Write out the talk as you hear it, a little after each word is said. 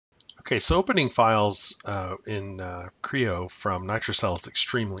Okay, so opening files in Creo from Nitro-CELL is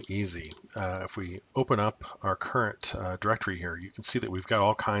extremely easy. If we open up our current directory here, you can see that we've got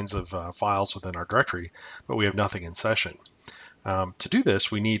all kinds of files within our directory, but we have nothing in session. To do this,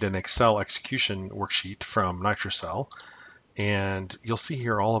 we need an Excel execution worksheet from Nitro-CELL, and you'll see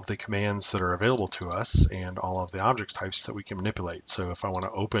here all of the commands that are available to us and all of the object types that we can manipulate. So if I want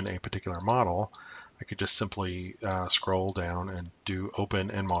to open a particular model, I could just simply scroll down and do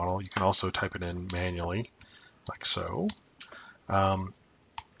open and model. You can also type it in manually, like so.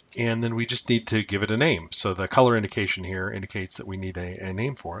 And then we just need to give it a name. So the color indication here indicates that we need a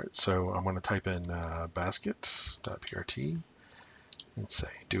name for it. So I'm going to type in basket.prt and say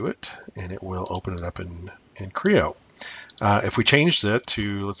do it, and it will open it up in Creo. If we change it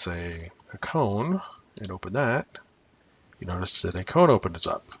to, let's say, a cone and open that, you notice that a cone opens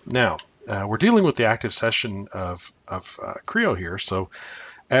up. Now, we're dealing with the active session of Creo here, so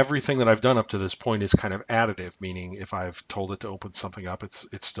everything that I've done up to this point is kind of additive, meaning if I've told it to open something up,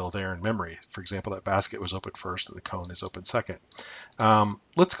 it's still there in memory. For example, that basket was open first and the cone is open second.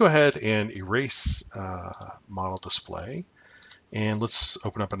 Let's go ahead and erase model display, and let's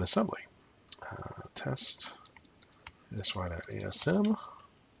open up an assembly. Test sy.asm,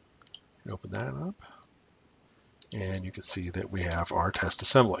 and open that up, and you can see that we have our test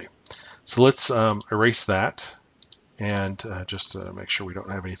assembly. So let's erase that, and just to make sure we don't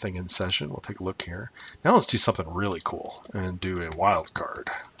have anything in session, we'll take a look here. Now let's do something really cool and do a wildcard.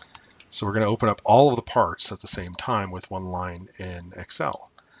 So we're going to open up all of the parts at the same time with one line in Excel.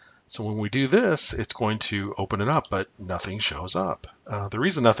 So when we do this, it's going to open it up, but nothing shows up. The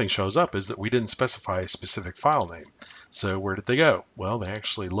reason nothing shows up is that we didn't specify a specific file name. So where did they go? Well, they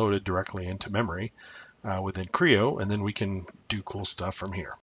actually loaded directly into memory within Creo, and then we can do cool stuff from here.